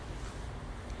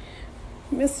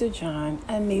Mr. John,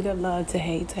 Anita Love to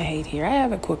hate here. I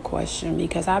have a quick question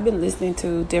because I've been listening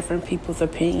to different people's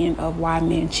opinion of why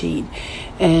men cheat.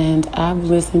 And I've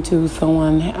listened to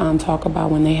someone talk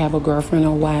about when they have a girlfriend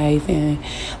or wife and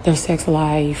their sex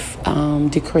life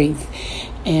decrease.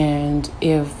 And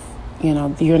if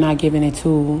you're not giving it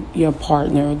to your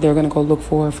partner, they're going to go look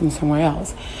for it from somewhere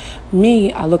else.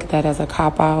 Me, I look at that as a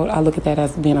cop-out. I look at that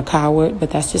as being a coward, but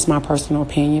that's just my personal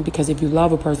opinion, because if you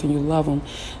love a person, you love them.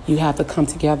 You have to come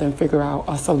together and figure out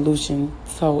a solution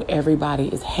so everybody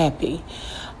is happy.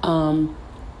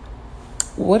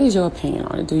 What is your opinion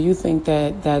on it? Do you think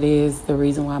that is the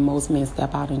reason why most men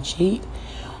step out and cheat?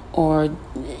 Or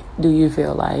do you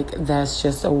feel like that's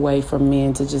just a way for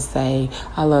men to just say,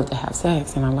 I love to have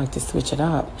sex and I like to switch it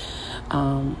up?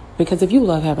 Because if you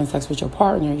love having sex with your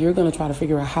partner, you're going to try to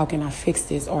figure out, how can I fix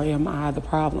this, or am I the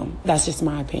problem? That's just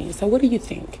my opinion. So what do you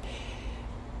think?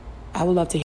 I would love to